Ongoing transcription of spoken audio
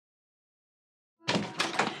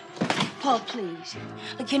Paul, please.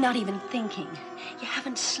 Look, you're not even thinking. You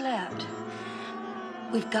haven't slept.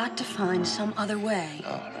 We've got to find some other way.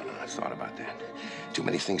 No. I thought about that. Too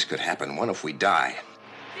many things could happen. One, if we die.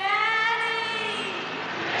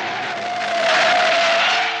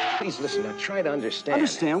 Please listen, now try to understand.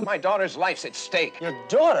 Understand? My daughter's life's at stake. Your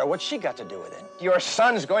daughter? What's she got to do with it? Your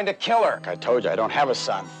son's going to kill her. I told you, I don't have a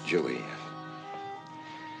son. Julie.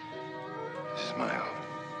 This is my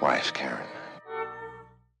wife, Karen.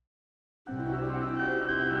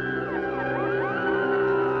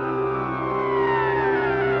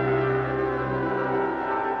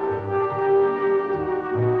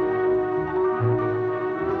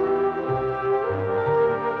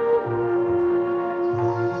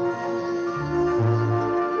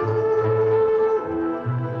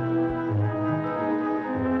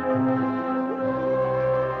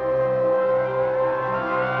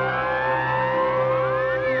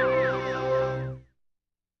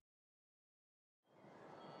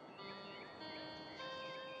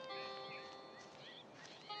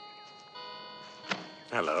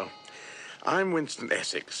 Hello. I'm Winston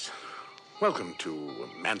Essex. Welcome to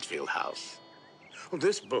Mansfield House. Well,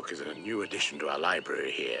 this book is a new addition to our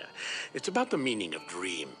library here. It's about the meaning of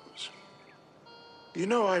dreams. You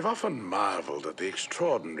know, I've often marveled at the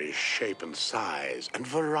extraordinary shape and size and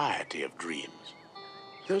variety of dreams.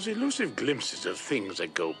 Those elusive glimpses of things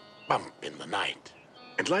that go bump in the night.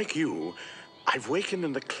 And like you, I've wakened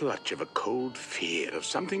in the clutch of a cold fear of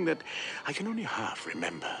something that I can only half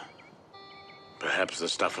remember. Perhaps the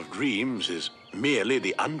stuff of dreams is merely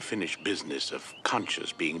the unfinished business of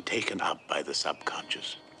conscious being taken up by the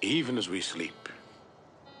subconscious, even as we sleep.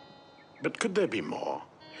 But could there be more?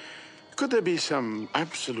 Could there be some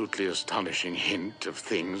absolutely astonishing hint of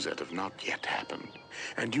things that have not yet happened?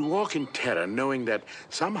 And you walk in terror knowing that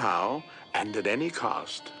somehow, and at any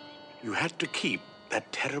cost, you had to keep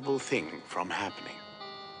that terrible thing from happening.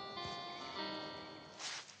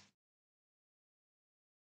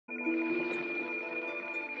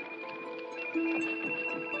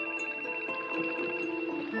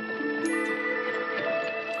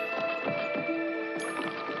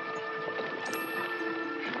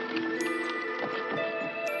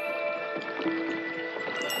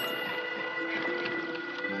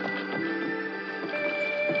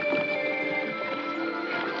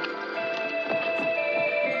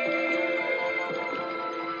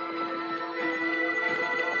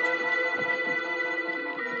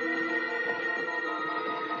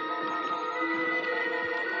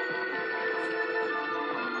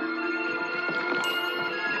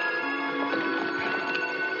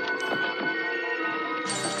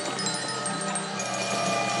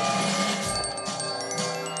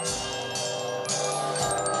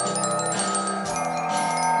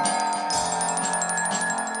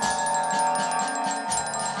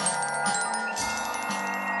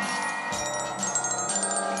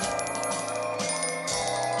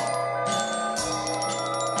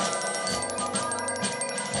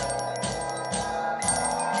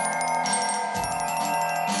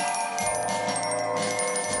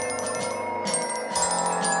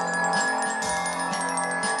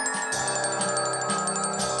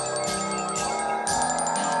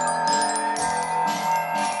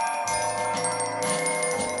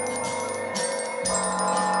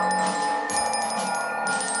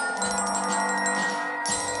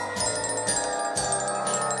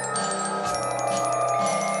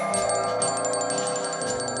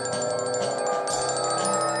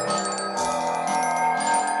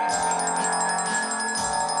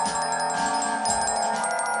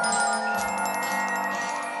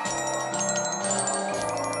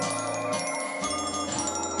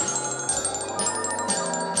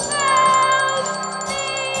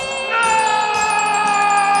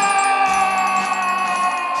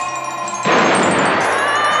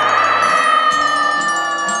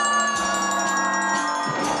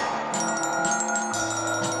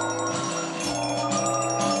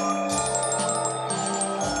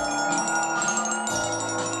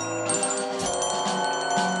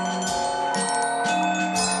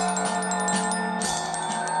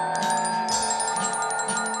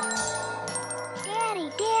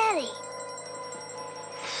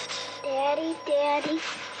 Daddy,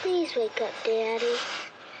 please wake up, Daddy.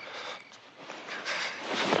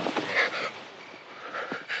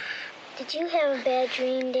 Did you have a bad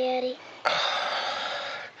dream, Daddy?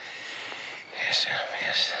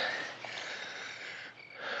 Yes.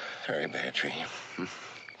 Very bad dream.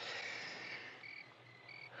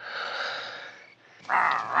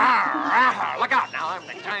 Look out now, I'm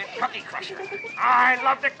the giant cookie crusher. I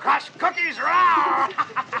love to crush cookies raw.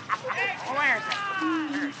 Where's it?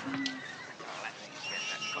 Let me get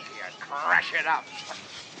that cookie crush it up.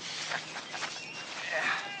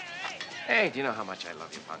 Hey, do you know how much I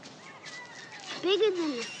love you, Punk? Bigger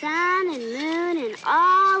than the sun and moon and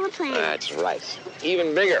all the planets. That's right.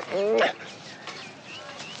 Even bigger.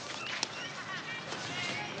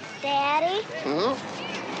 Daddy, Hmm?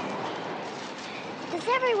 does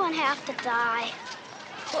everyone have to die?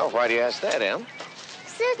 Well, why do you ask that, Em?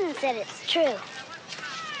 Susan said it's true.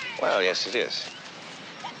 Well, yes, it is.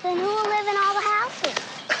 Then who will live in all the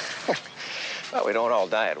houses? Well, we don't all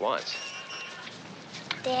die at once.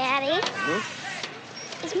 Daddy,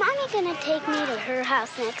 is Mommy going to take me to her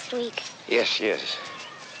house next week? Yes, she is.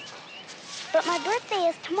 But my birthday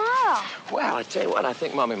is tomorrow. Well, I tell you what, I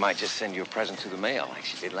think Mommy might just send you a present through the mail like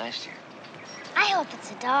she did last year. I hope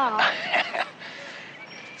it's a doll.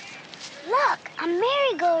 Look, a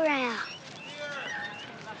merry-go-round.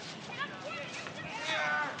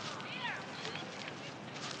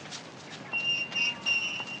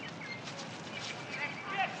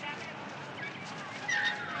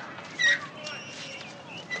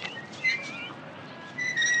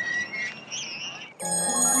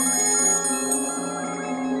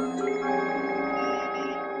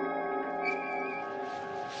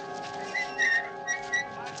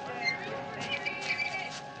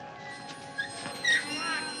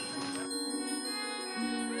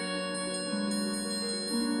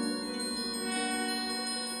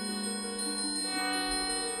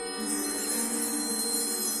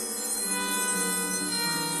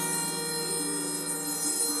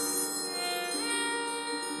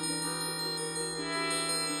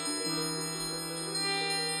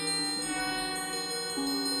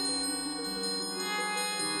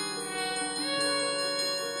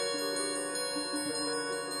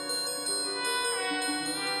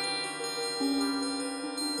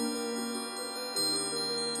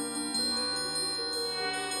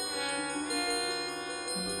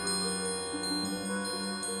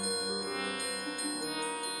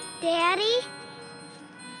 Daddy?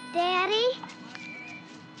 Daddy?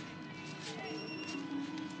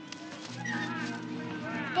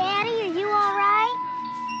 Daddy, are you all right?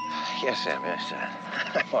 Yes, Sam, yes.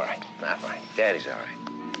 I'm all right. I'm all right. Daddy's all right.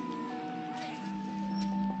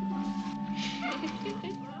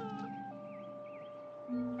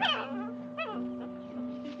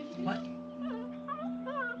 What?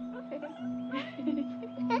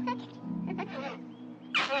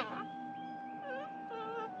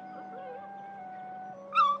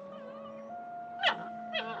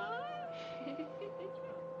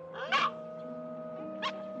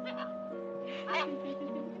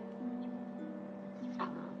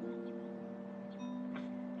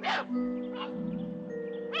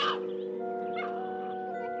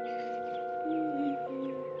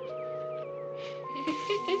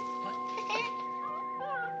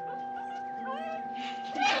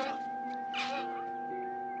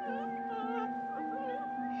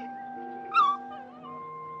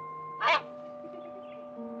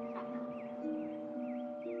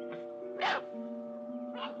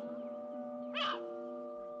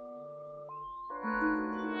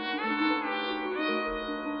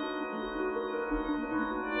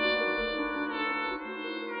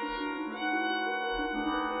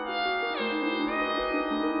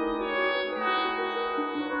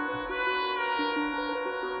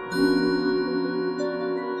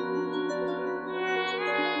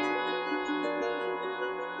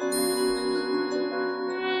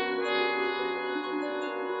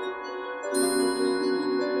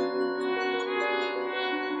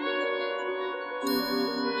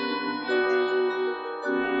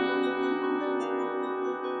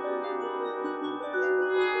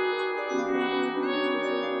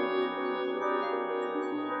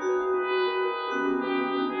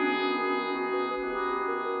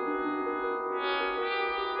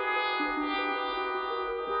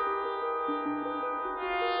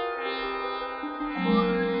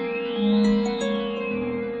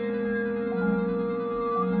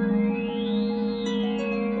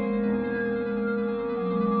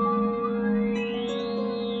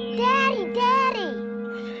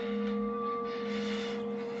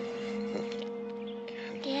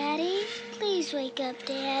 Please wake up,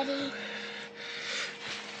 Daddy.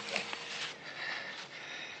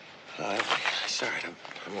 It's all right.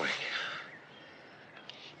 I'm awake.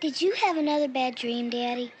 Did you have another bad dream,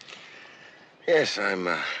 Daddy? Yes, I'm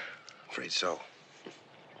afraid so.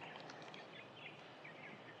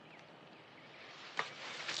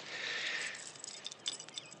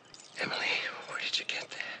 Emily, where did you get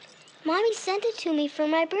that? Mommy sent it to me for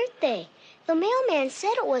my birthday. The mailman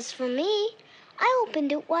said it was for me. I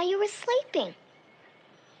opened it while you were sleeping.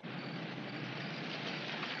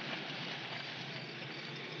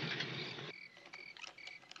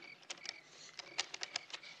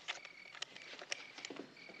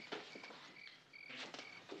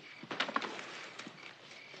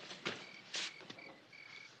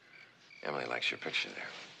 Emily likes your picture there.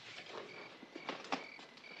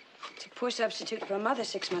 It's a poor substitute for a mother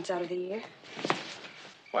 6 months out of the year.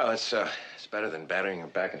 Well, it's better than battering her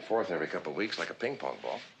back and forth every couple of weeks like a ping pong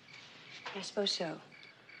ball. I suppose so.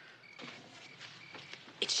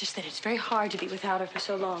 It's just that it's very hard to be without her for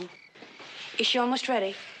so long. Is she almost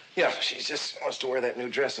ready? Yeah, she just wants to wear that new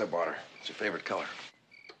dress I bought her. It's her favorite color.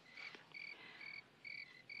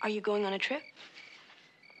 Are you going on a trip?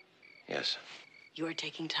 Yes. You're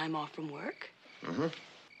taking time off from work? Mm-hmm.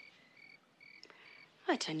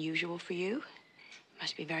 That's unusual for you.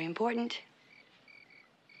 Must be very important.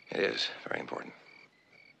 It is very important.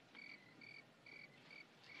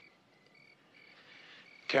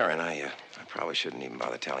 Karen, I probably shouldn't even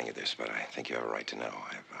bother telling you this, but I think you have a right to know.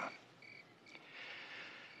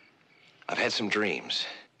 I've had some dreams.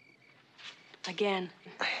 Again?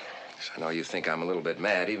 I know you think I'm a little bit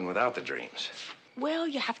mad even without the dreams. Well,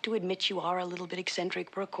 you have to admit you are a little bit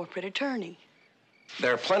eccentric for a corporate attorney.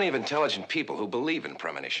 There are plenty of intelligent people who believe in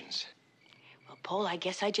premonitions. Well, Paul, I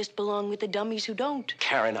guess I just belong with the dummies who don't.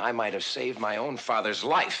 Karen, I might have saved my own father's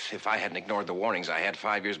life if I hadn't ignored the warnings I had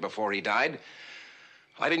 5 years before he died.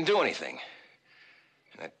 I didn't do anything.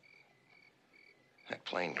 And that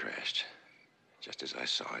plane crashed, just as I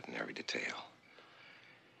saw it in every detail.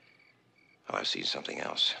 Well, I've seen something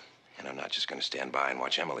else, and I'm not just going to stand by and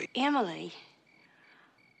watch Emily. Emily?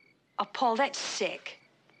 Oh, Paul, that's sick.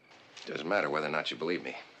 It doesn't matter whether or not you believe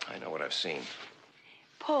me. I know what I've seen.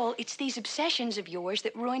 Paul, it's these obsessions of yours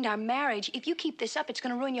that ruined our marriage. If you keep this up, it's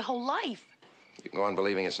going to ruin your whole life. You can go on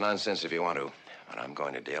believing it's nonsense if you want to, but I'm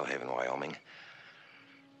going to Dale Haven, Wyoming,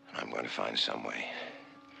 and I'm going to find some way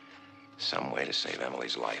to save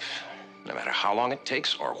Emily's life, no matter how long it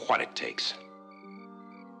takes or what it takes.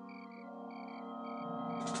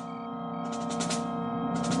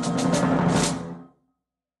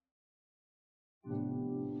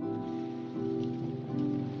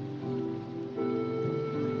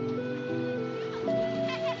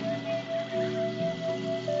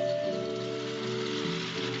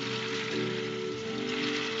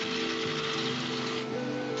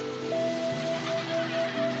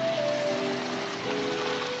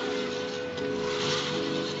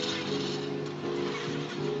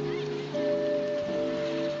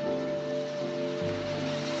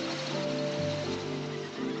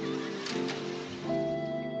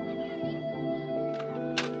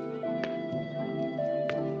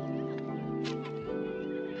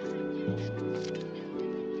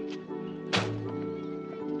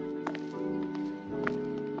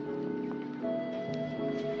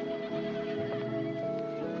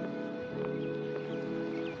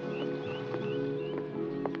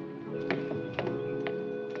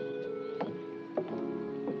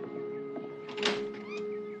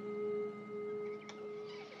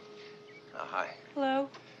 Hi. Hello?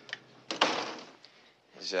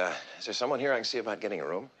 Is there someone here I can see about getting a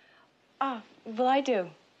room? Ah, well, I do.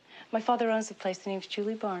 My father owns the place. The name's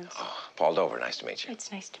Julie Barnes. Oh, Paul Dover. Nice to meet you.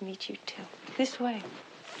 It's nice to meet you, too. This way.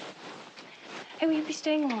 Hey, will you be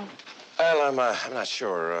staying long? Well, I'm not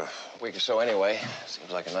sure. A week or so anyway.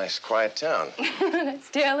 Seems like a nice, quiet town. That's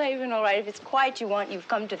Dale Haven, all right. If it's quiet you want, you've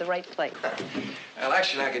come to the right place. Well,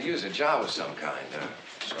 actually, I could use a job of some kind.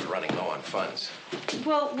 Sort of running low on funds.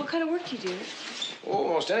 Well, what kind of work do you do? Oh,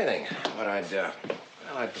 almost anything. But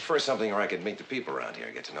I'd prefer something where I could meet the people around here,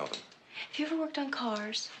 get to know them. Have you ever worked on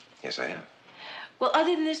cars? Yes, I have. Well,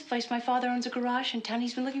 other than this place, my father owns a garage in town.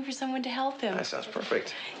 He's been looking for someone to help him. That sounds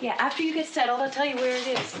perfect. Yeah, after you get settled, I'll tell you where it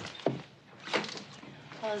is.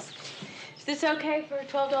 Well, is this okay for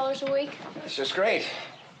 $12 a week? That's just great.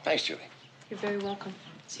 Thanks, Julie. You're very welcome.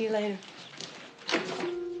 See you later.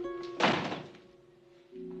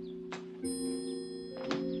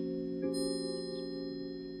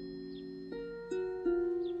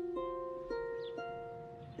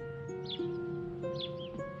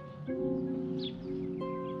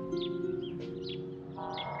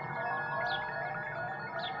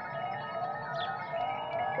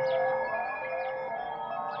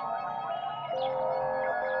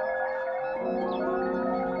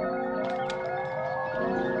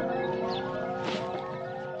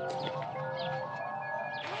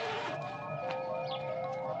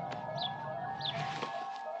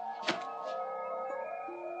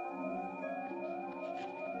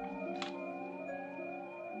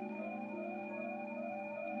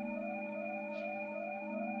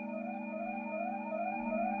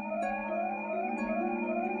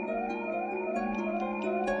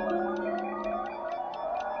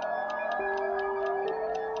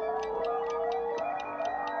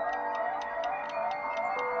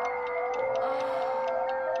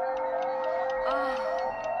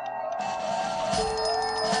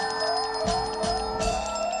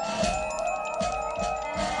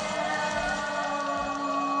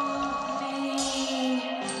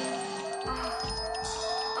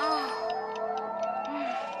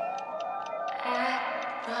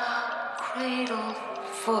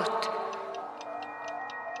 foot.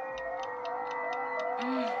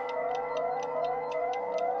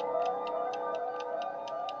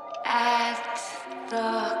 At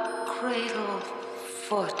the cradle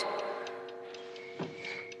foot.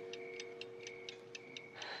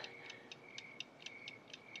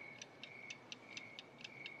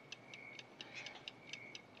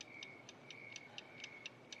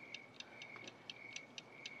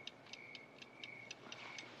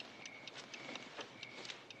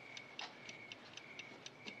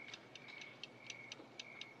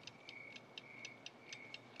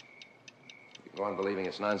 Go on believing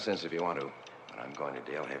it's nonsense if you want to, but I'm going to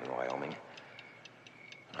Dale Haven, Wyoming.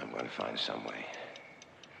 I'm going to find some way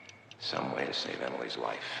to save Emily's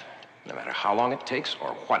life, no matter how long it takes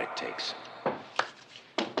or what it takes.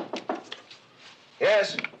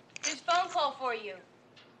 Yes? There's a phone call for you.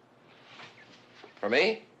 For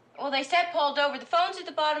me? Well, they said pulled over. The phone's at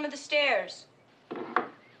the bottom of the stairs.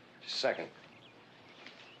 Just a second.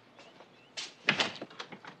 Did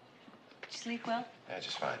you sleep well? Yeah,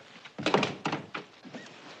 just fine.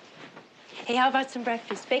 Hey, how about some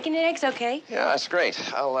breakfast? Bacon and eggs, okay? Yeah, that's great.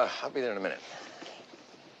 I'll be there in a minute.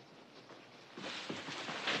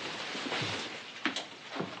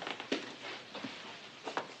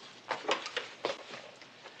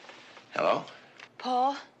 Hello?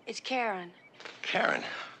 Paul, it's Karen. Karen,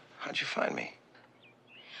 how'd you find me?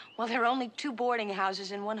 Well, there are only 2 boarding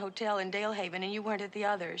houses and 1 hotel in Dale Haven, and you weren't at the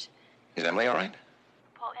others. Is Emily all right?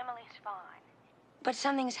 Paul, Emily's fine. But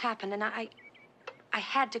something's happened, and I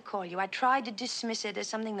had to call you. I tried to dismiss it as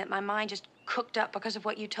something that my mind just cooked up because of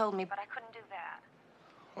what you told me, but I couldn't do that.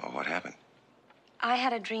 Well, what happened? I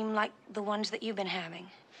had a dream like the ones that you've been having.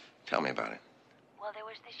 Tell me about it. Well, there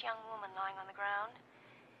was this young woman lying on the ground,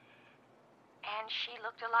 and she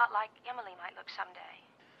looked a lot like Emily might look someday.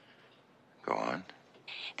 Go on.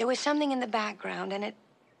 There was something in the background, and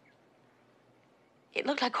it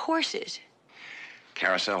looked like horses.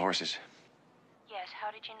 Carousel horses? Yes, how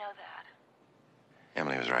did you know that?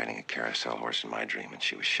 Emily was riding a carousel horse in my dream, and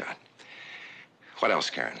she was shot. What else,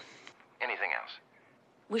 Karen? Anything else?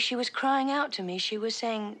 Well, she was crying out to me. She was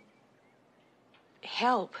saying,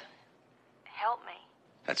 help. Help me.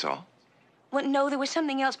 That's all? Well, no, there was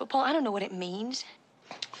something else, but Paul, I don't know what it means.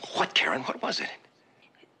 What, Karen? What was it?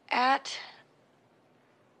 At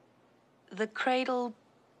the cradle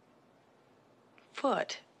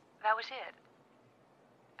foot. That was it.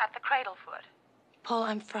 At the cradle foot. Paul,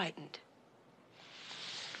 I'm frightened.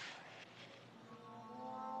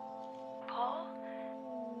 Paul?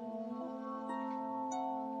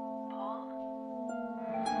 Paul?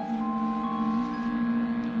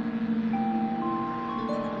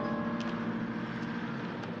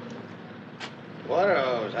 Water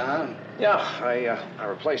hose, huh? Yeah, I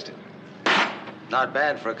replaced it. Not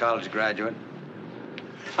bad for a college graduate.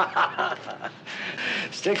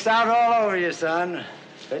 Sticks out all over you, son.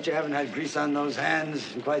 Bet you haven't had grease on those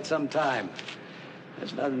hands in quite some time.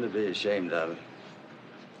 There's nothing to be ashamed of.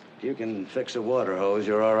 If you can fix a water hose,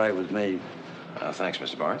 you're all right with me. Thanks,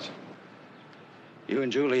 Mr. Barnes. You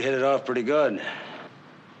and Julie hit it off pretty good.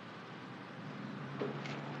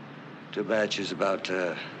 Too bad she's about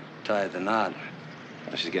to tie the knot.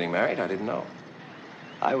 Well, she's getting married? I didn't know.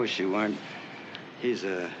 I wish she weren't. He's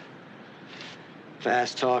a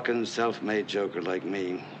fast-talking, self-made joker like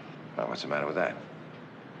me. Well, what's the matter with that?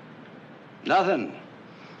 Nothing.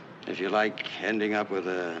 If you like ending up with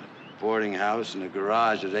a boarding house and a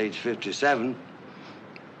garage at age 57,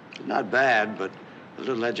 not bad, but a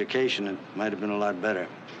little education, it might have been a lot better.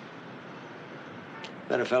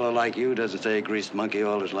 Bet a fellow like you doesn't stay a greased monkey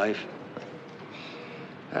all his life.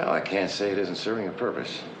 Well, I can't say it isn't serving a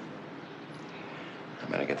purpose. I'm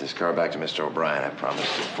gonna get this car back to Mr. O'Brien. I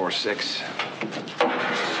promised at 4-6.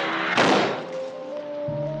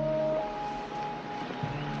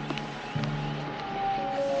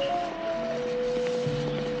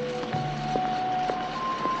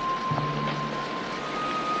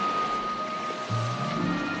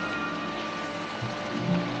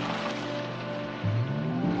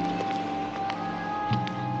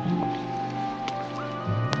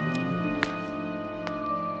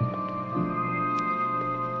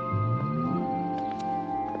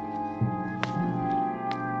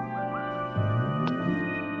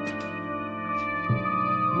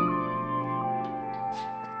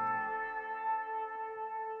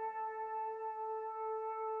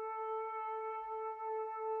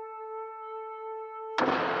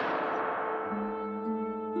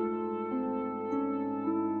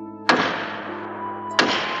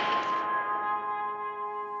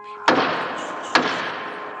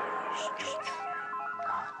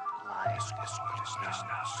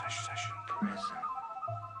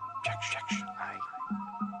 Objection. I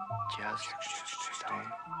just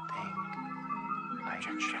don't think I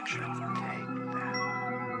should take that.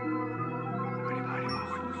 Mighty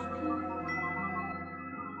Mouse.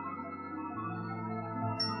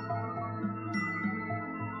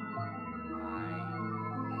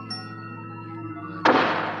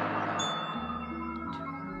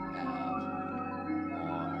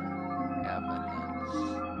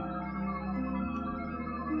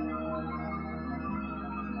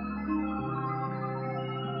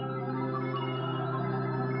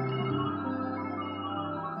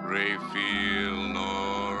 Raphael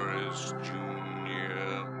Norris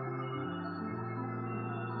Jr.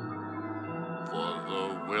 for the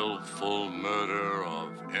willful murder of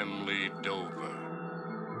Emily Dover.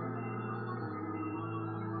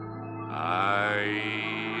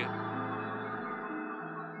 I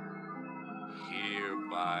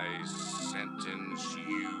hereby sentence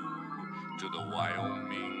you to the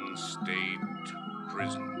Wyoming State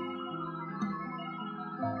Prison.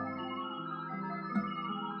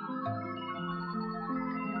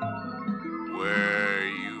 Where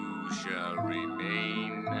you shall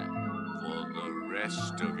remain for the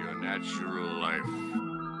rest of your natural life.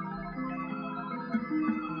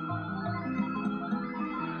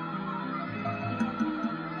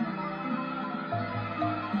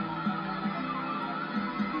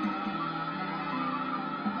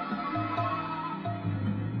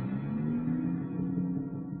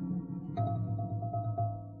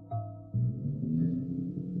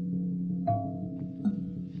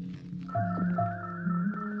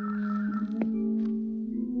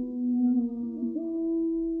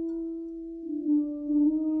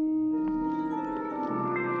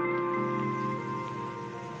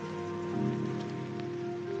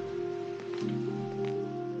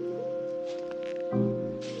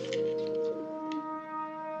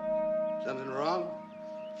 Something wrong?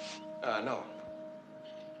 No.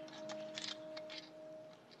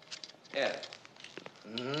 Ed.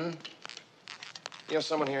 Mm-hmm. You know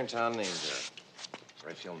someone here in town named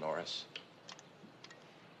Raphael Norris?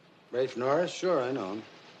 Rafe Norris? Sure, I know him.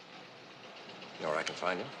 You know where I can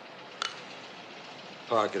find him?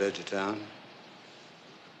 Park at edge of town.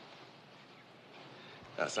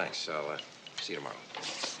 Thanks. I'll see you tomorrow.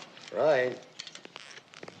 Right.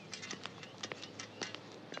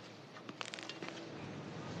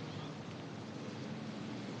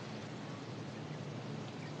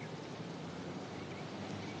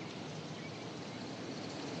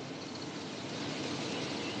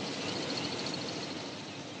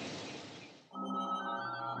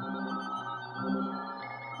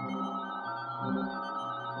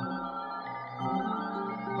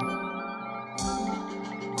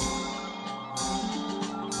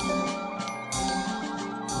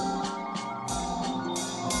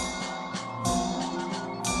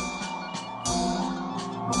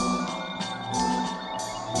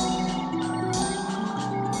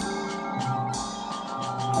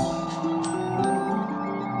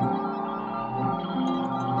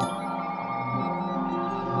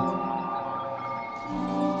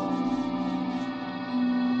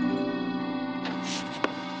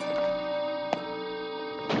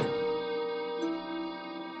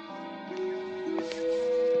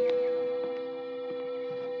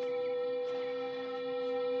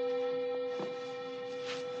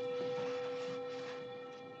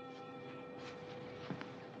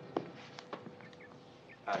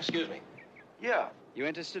 Excuse me. Yeah. You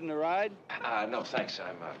interested in a ride? No, thanks.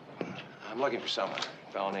 I'm looking for someone.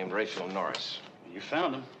 A fellow named Raphael Norris. You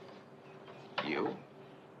found him. You?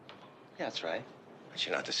 Yeah, that's right. But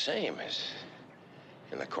you're not the same as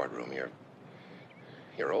in the courtroom.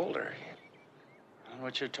 You're older. I don't know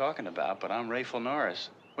what you're talking about, but I'm Raphael Norris.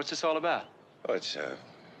 What's this all about? Oh, it's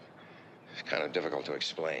kind of difficult to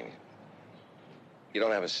explain. You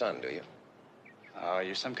don't have a son, do you? Oh,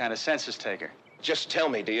 you're some kind of census taker. Just tell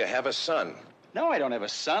me, do you have a son? No, I don't have a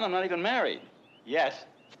son. I'm not even married. Yet.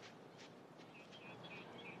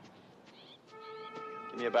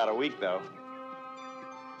 Give me about a week, though.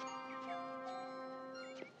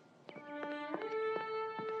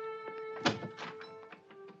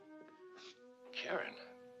 Karen.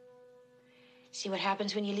 See what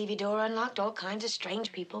happens when you leave your door unlocked? All kinds of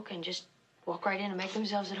strange people can just walk right in and make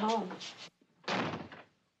themselves at home.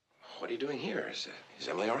 What are you doing here? Is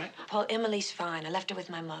Emily all right? Paul, Emily's fine. I left her with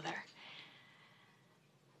my mother.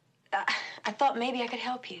 I thought maybe I could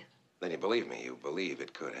help you. Then you believe me. You believe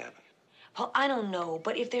it could happen. Paul, I don't know,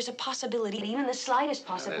 but if there's a possibility, even the slightest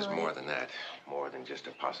possibility... There's more than that. More than just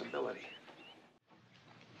a possibility.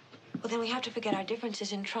 Well, then we have to forget our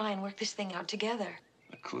differences and try and work this thing out together.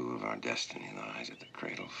 The clue of our destiny lies at the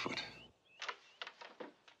cradle foot.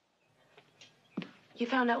 You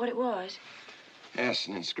found out what it was? Yes,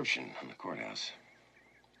 an inscription on the courthouse.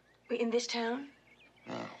 In this town?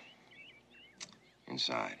 No.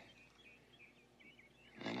 Inside.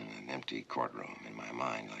 And in an empty courtroom, in my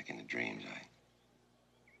mind, like in the dreams, I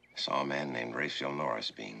saw a man named Raphael Norris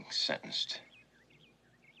being sentenced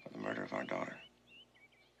for the murder of our daughter.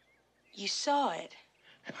 You saw it?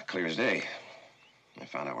 Yeah, clear as day. I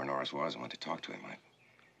found out where Norris was and went to talk to him.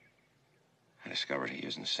 I discovered he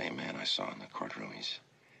isn't the same man I saw in the courtroom. He's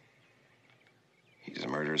the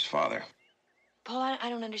murderer's father. Paul, I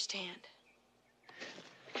don't understand.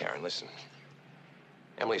 Karen, listen.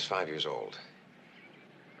 Emily's 5 years old.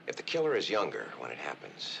 If the killer is younger when it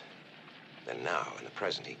happens, then now, in the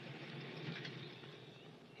present, he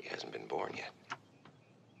hasn't been born yet.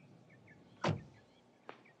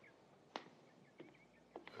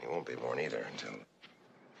 He won't be born either until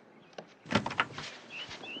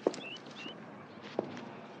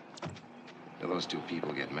those two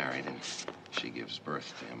people get married and she gives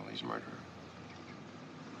birth to Emily's murderer.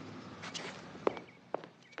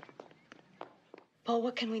 Paul,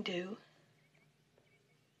 what can we do?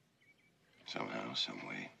 Somehow, some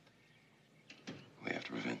way, we have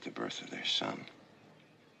to prevent the birth of their son.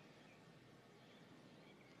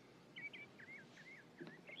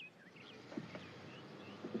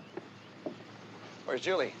 Where's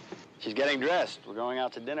Julie? She's getting dressed. We're going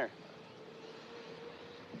out to dinner.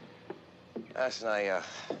 Yes, and I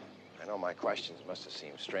know my questions must have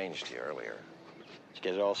seemed strange to you earlier. Did you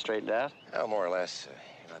get it all straightened out? Well, more or less.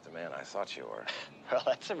 You're not the man I thought you were. Well,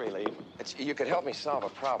 that's a relief. You could help me solve a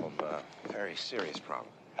problem, a very serious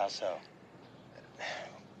problem. How so?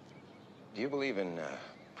 Do you believe in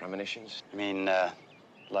premonitions? You mean,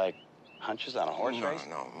 like hunches on a horse race?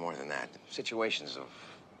 No, more than that. Situations of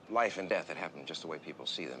life and death that happen just the way people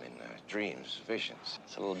see them in dreams, visions.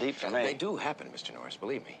 It's a little deep for me. They do happen, Mr. Norris,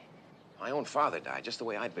 believe me. My own father died just the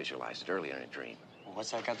way I'd visualized it earlier in a dream. Well,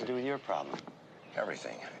 what's that got to do with your problem?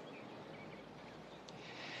 Everything.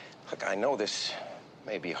 Look, I know this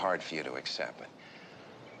may be hard for you to accept, but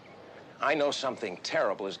I know something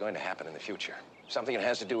terrible is going to happen in the future. Something that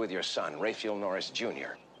has to do with your son, Raphael Norris,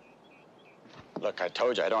 Jr. Look, I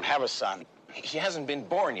told you, I don't have a son. He hasn't been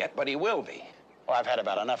born yet, but he will be. Well, I've had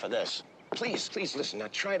about enough of this. Please listen. Now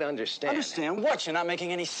try to understand. Understand what? You're not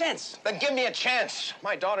making any sense. Then give me a chance.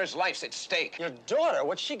 My daughter's life's at stake. Your daughter?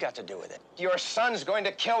 What's she got to do with it? Your son's going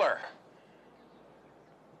to kill her.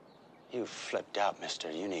 You flipped out, mister.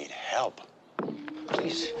 You need help.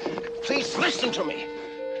 Please listen to me.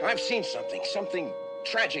 I've seen something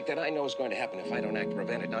tragic that I know is going to happen if I don't act to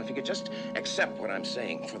prevent it. Now, if you could just accept what I'm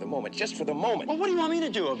saying for the moment, just for the moment. Well, what do you want me to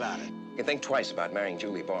do about it? You can think twice about marrying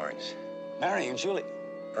Julie Barnes. Marrying Julie?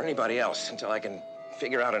 Or anybody else until I can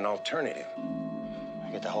figure out an alternative. I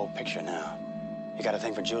get the whole picture now. You got to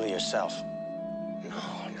think for Julie yourself.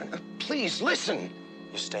 No. Please, listen.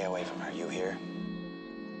 You stay away from her, you hear?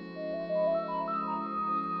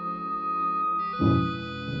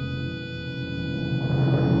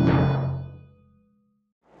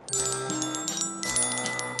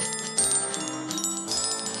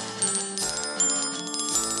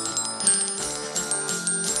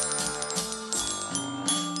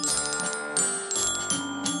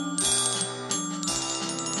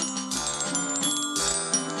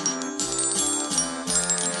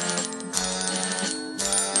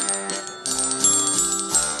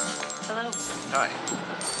 Hi.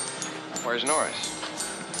 Where's Norris?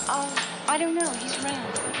 Oh, I don't know. He's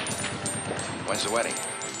around. When's the wedding?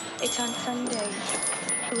 It's on Sunday.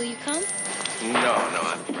 Will you come? No,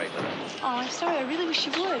 I'm afraid not. Oh, I'm sorry. I really wish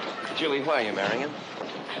you would. Julie, why are you marrying him?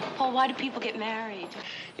 Paul, why do people get married?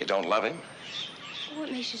 You don't love him? What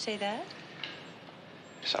makes you say that?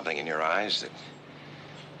 Something in your eyes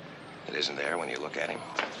that isn't there when you look at him.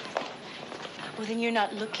 Well, then you're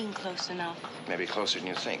not looking close enough. Maybe closer than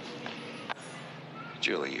you think.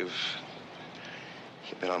 Julie, you've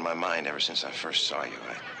been on my mind ever since I first saw you.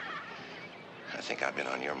 I think I've been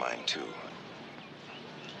on your mind, too.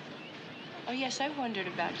 Oh, yes, I've wondered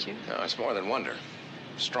about you. No, it's more than wonder.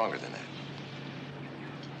 Stronger than that.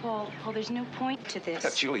 Paul, there's no point to this.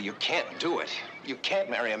 But, Julie, you can't do it. You can't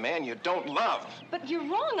marry a man you don't love. But you're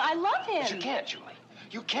wrong. I love him. But you can't, Julie.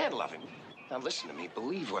 You can't love him. Now, listen to me.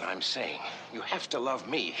 Believe what I'm saying. You have to love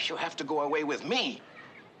me. You have to go away with me.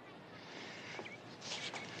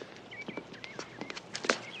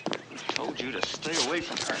 I told you to stay away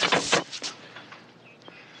from her.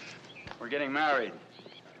 We're getting married.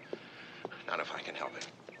 Not if I can help it.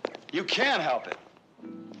 You can't help it.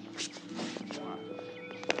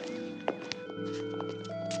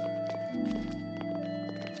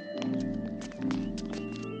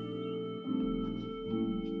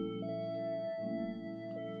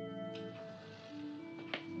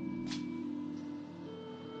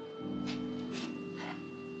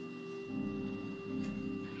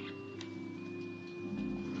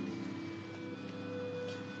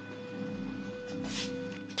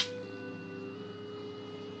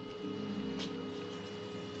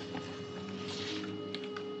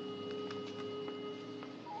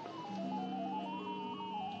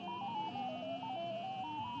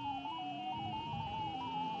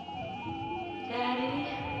 Daddy,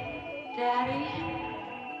 Daddy,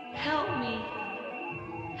 help me.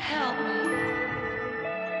 Help me.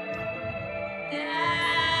 Daddy!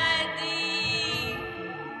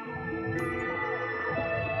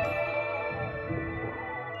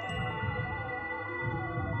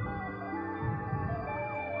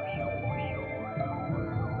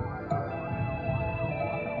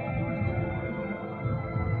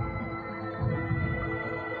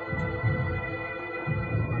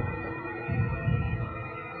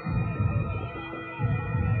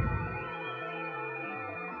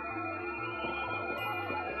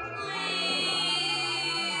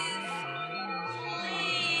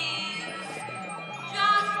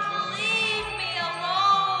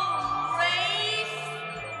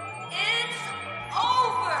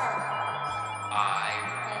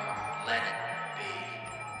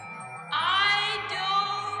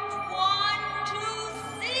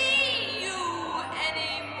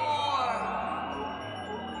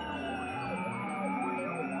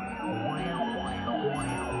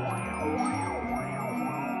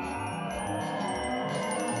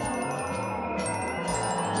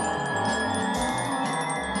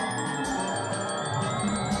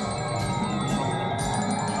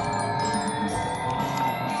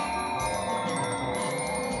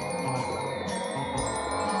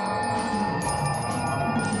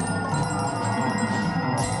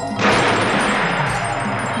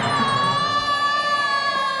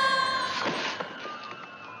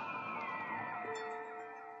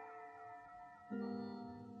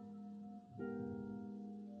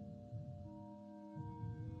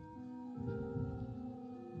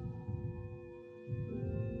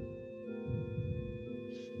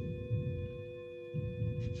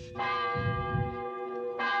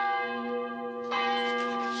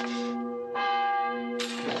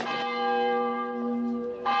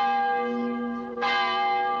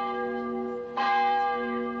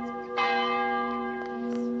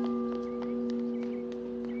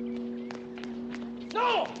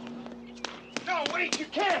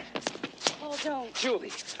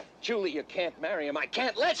 Julie, you can't marry him. I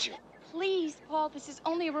can't let you. Please, Paul, this is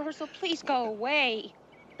only a rehearsal. Please go away.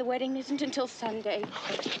 The wedding isn't until Sunday.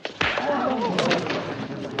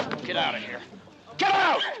 Get out of here. Get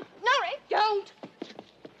out! No, Ray, don't.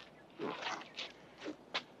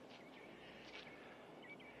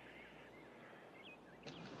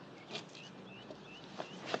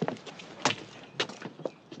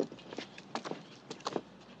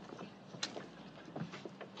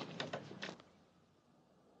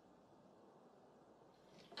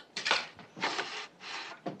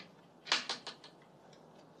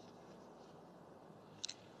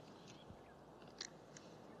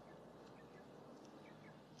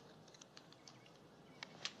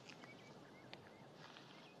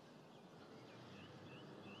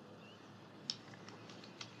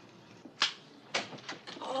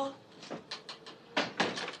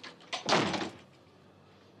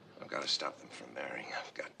 I've got to stop them from marrying.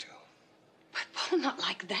 I've got to. But, Paul, not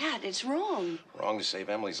like that. It's wrong. Wrong to save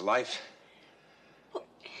Emily's life? Well,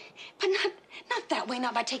 but not that way,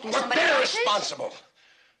 not by taking But somebody they're else's. responsible.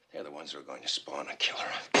 They're the ones who are going to spawn a killer.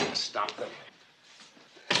 I've got to stop them.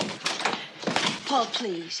 Paul,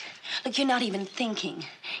 please. Look, you're not even thinking.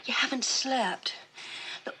 You haven't slept.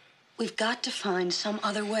 Look, we've got to find some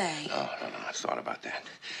other way. No. I've thought about that.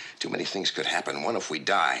 Too many things could happen. One if we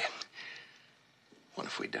die. What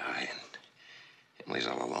if we die and Emily's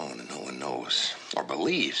all alone and no one knows or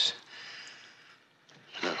believes?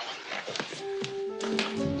 No.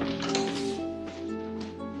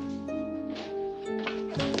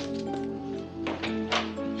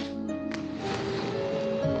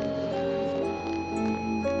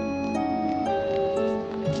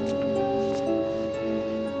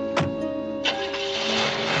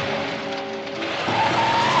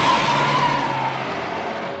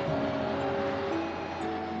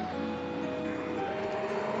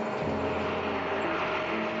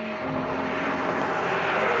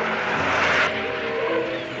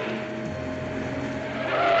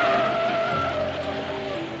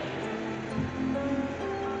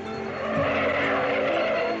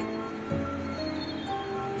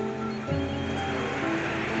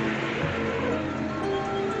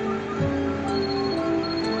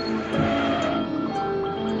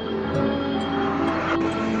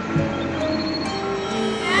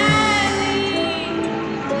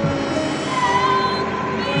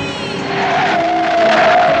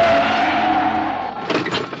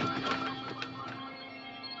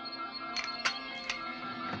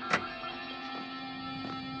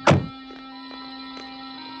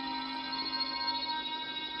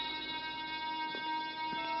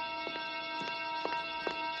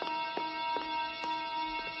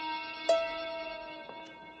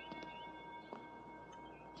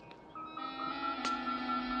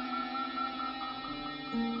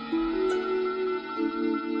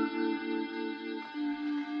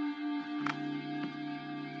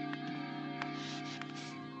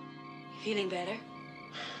 Feeling better?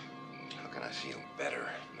 How can I feel better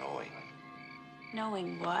knowing?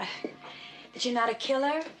 Knowing what? That you're not a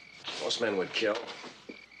killer? Most men would kill.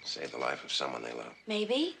 Save the life of someone they love.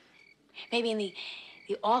 Maybe. Maybe in the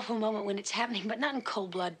awful moment when it's happening, but not in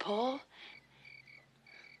cold blood, Paul.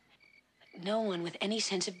 No one with any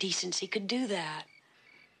sense of decency could do that.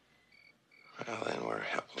 Well, then we're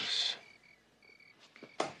helpless.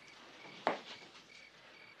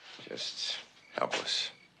 Just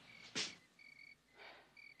helpless.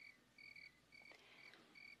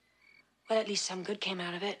 Well, at least some good came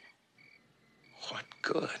out of it. What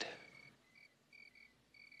good?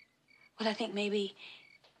 Well, I think maybe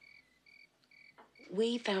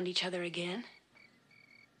we found each other again.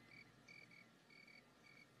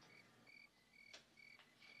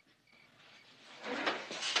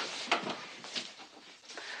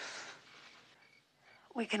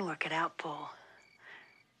 We can work it out, Paul.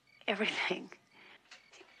 Everything.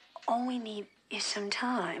 All we need is some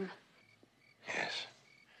time. Yes.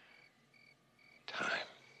 Time.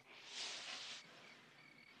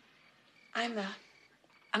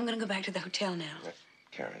 I'm gonna go back to the hotel now.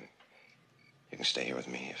 Karen, you can stay here with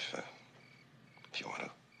me if you want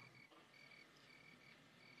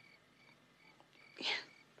to.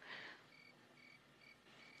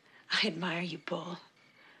 I admire you, Paul.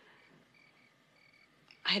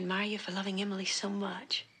 I admire you for loving Emily so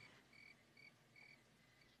much.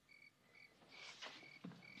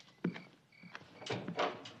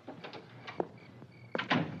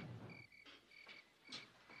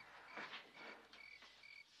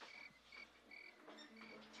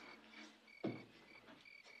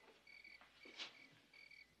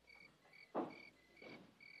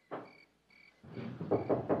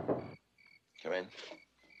 Come in.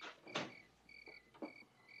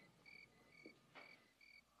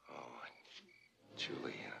 Oh,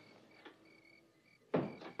 Julia.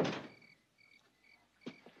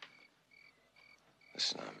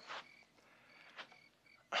 Listen,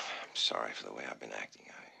 I'm sorry for the way I've been acting.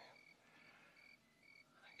 I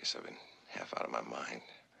guess I've been half out of my mind.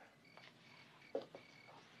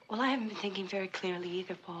 Well, I haven't been thinking very clearly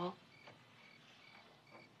either, Paul.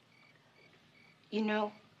 You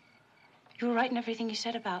know, you were right in everything you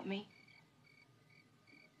said about me.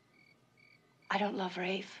 I don't love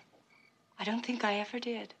Rafe. I don't think I ever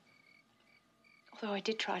did. Although I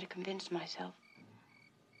did try to convince myself.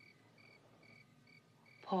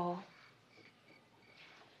 Paul,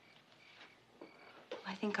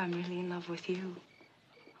 I think I'm really in love with you.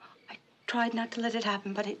 I tried not to let it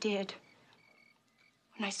happen, but it did.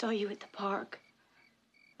 When I saw you at the park,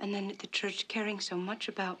 and then at the church caring so much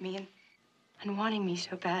about me and wanting me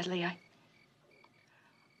so badly, I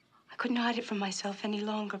couldn't hide it from myself any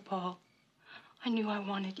longer, Paul. I knew I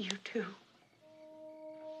wanted you too.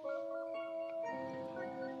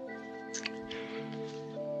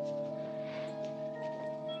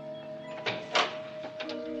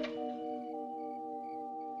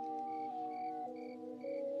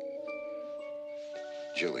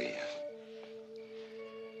 Julie,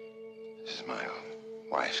 this is my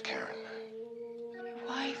wife, Karen. Your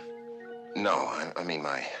wife? No, I mean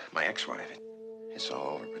my ex-wife. It's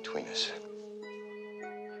all over between us.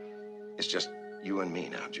 It's just you and me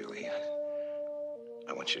now, Julie.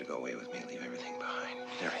 I want you to go away with me and leave everything behind.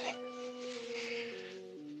 Everything.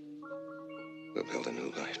 We'll build a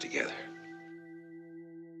new life together.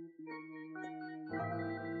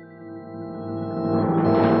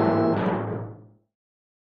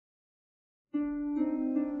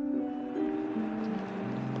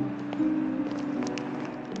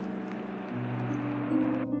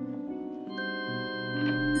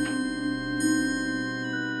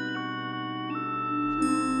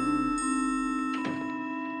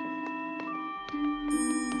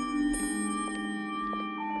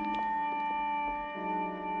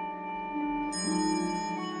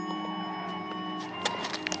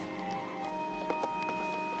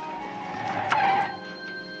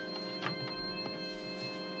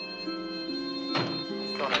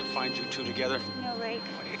 Thought I'd find you two together. No, Rafe.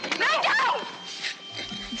 No, no!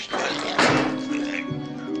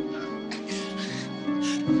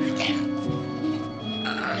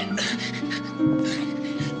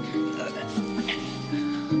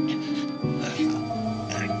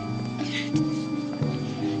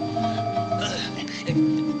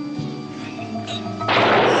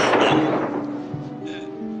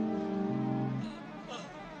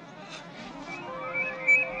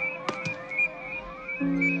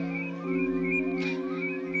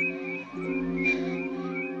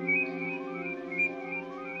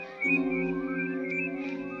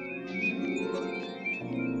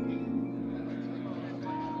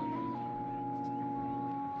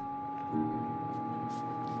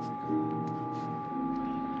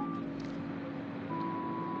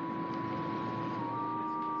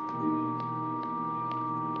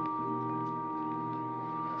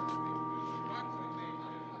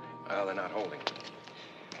 Well, they're not holding.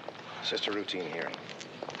 It's just a routine hearing.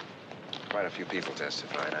 Quite a few people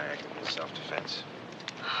testified I acted in self-defense.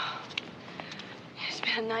 It's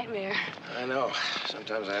been a nightmare. I know.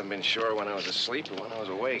 Sometimes I haven't been sure when I was asleep or when I was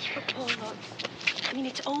awake. But, Paul, look, I mean,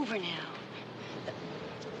 it's over now.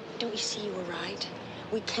 Don't you see you were right?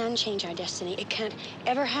 We can change our destiny. It can't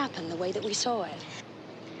ever happen the way that we saw it.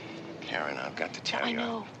 Karen, I've got to tell you. I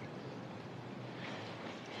know.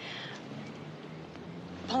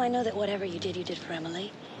 Paul, I know that whatever you did for Emily.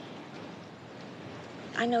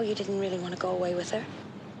 I know you didn't really want to go away with her.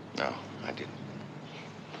 No, I didn't.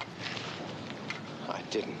 I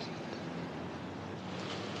didn't.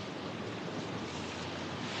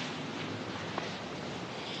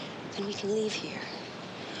 Then we can leave here.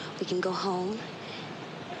 We can go home.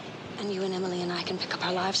 And you and Emily and I can pick up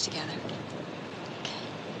our lives together.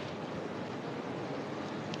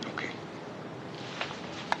 Okay.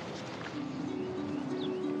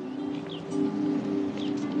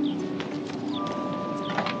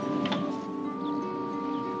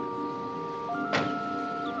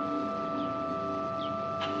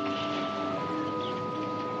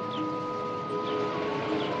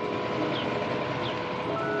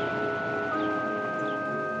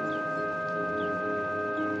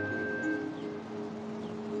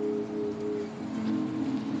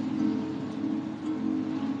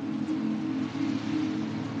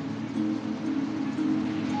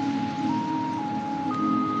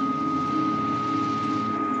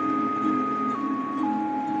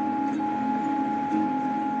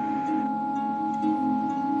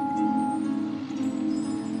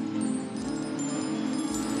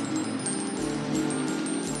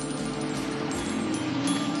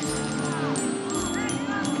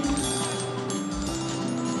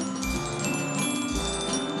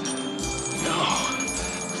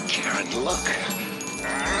 Look.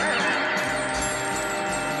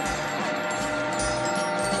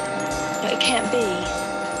 No, it can't be.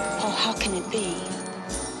 Paul, how can it be?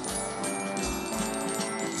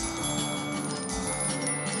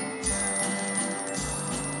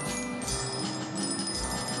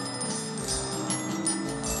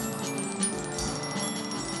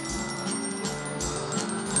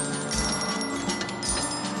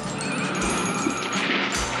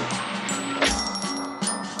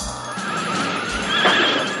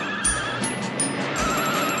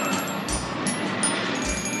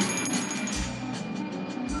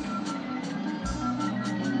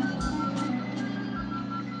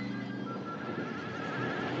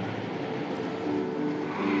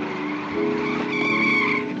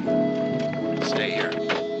 Stay here.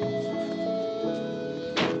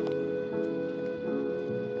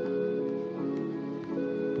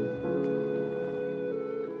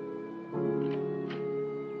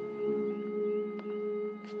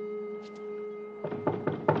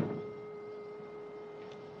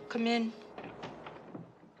 Come in.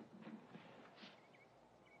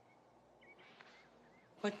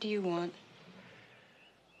 What do you want?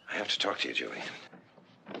 I have to talk to you, Julie.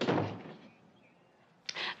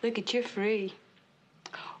 Look, you're free.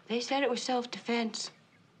 They said it was self-defense.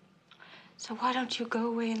 So why don't you go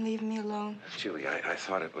away and leave me alone? Julie, I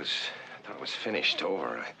thought it was finished,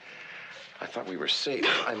 over. I thought we were safe.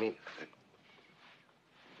 I mean...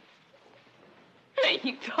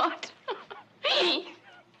 You thought?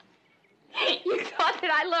 You thought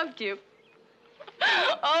that I loved you?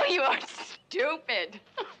 Oh, you are stupid.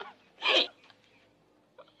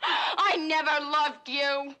 I never loved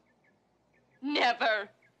you. Never.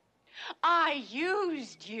 I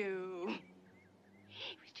used you.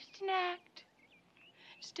 It was just an act.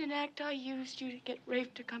 Just an act. I used you to get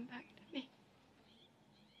Rafe to come back to me.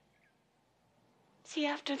 See,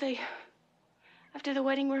 after the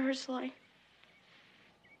wedding rehearsal,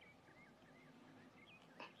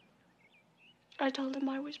 I told him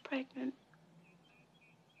I was pregnant.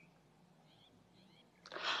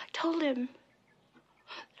 I told him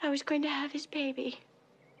that I was going to have his baby.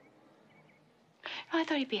 I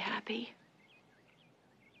thought he'd be happy.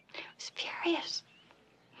 I was furious.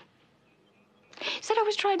 He said I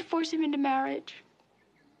was trying to force him into marriage,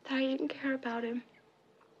 that I didn't care about him.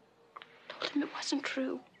 I told him it wasn't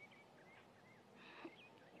true.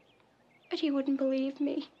 But he wouldn't believe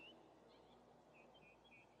me.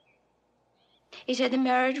 He said the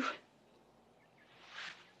marriage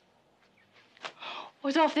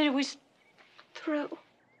was off, that it was through.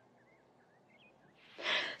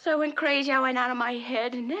 So I went crazy. I went out of my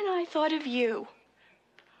head, and then I thought of you.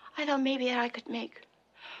 I thought maybe that I could make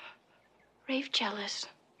Rafe jealous,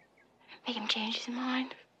 make him change his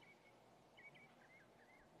mind.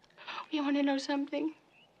 You want to know something?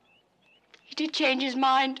 He did change his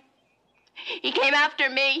mind. He came after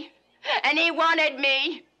me. And he wanted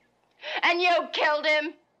me. And you killed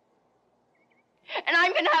him. And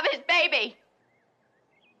I'm gonna have his baby.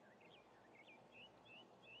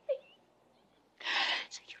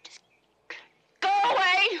 So you just go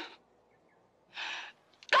away.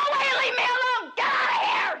 Go away and leave me alone. Get out of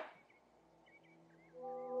here.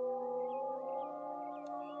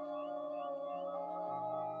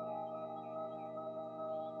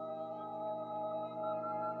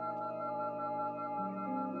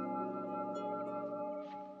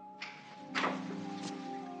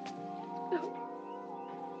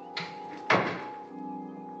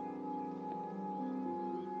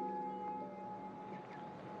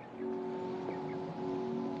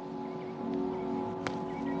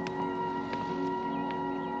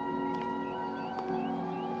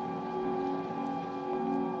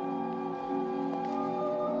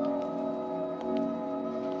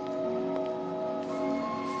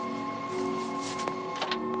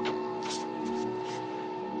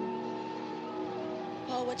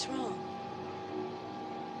 What's wrong?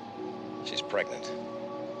 She's pregnant.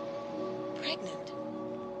 Pregnant?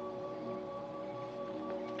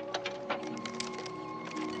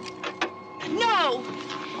 No!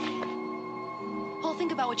 Paul,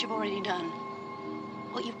 think about what you've already done.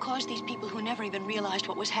 What you've caused these people who never even realized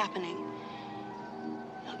what was happening.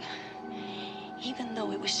 Look, even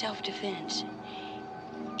though it was self-defense,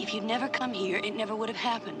 if you'd never come here, it never would have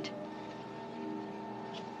happened.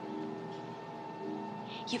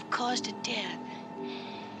 You've caused a death.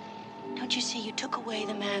 Don't you see, you took away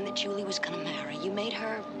the man that Julie was gonna marry. You made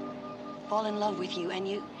her fall in love with you, and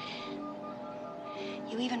you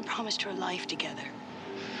even promised her life together.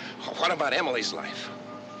 What about Emily's life?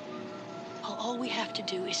 Well, all we have to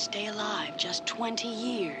do is stay alive, just 20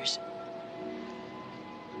 years.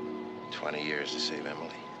 20 years to save Emily.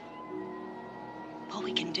 Well,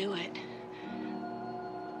 we can do it.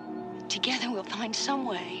 Together we'll find some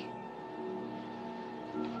way.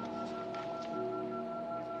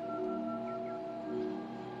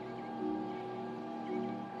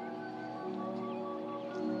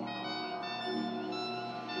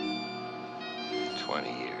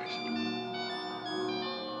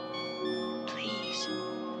 Please.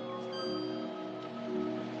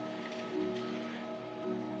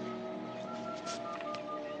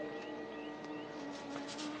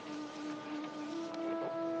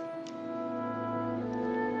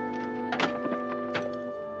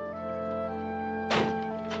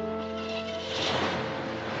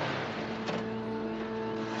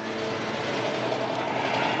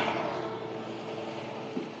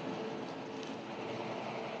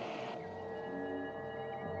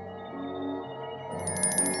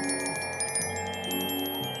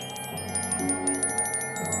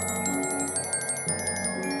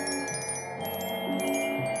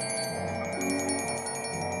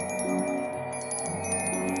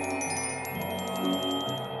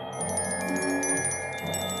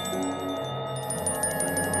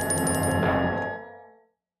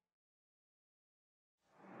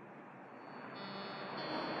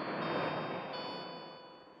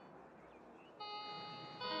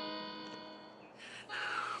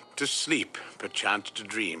 To sleep, perchance to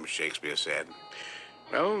dream, Shakespeare said.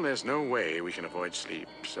 Well, there's no way we can avoid sleep,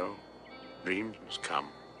 so dreams must come.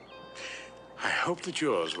 I hope that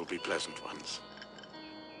yours will be pleasant ones.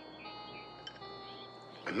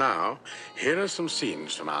 And now, here are some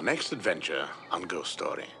scenes from our next adventure on Ghost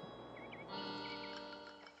Story.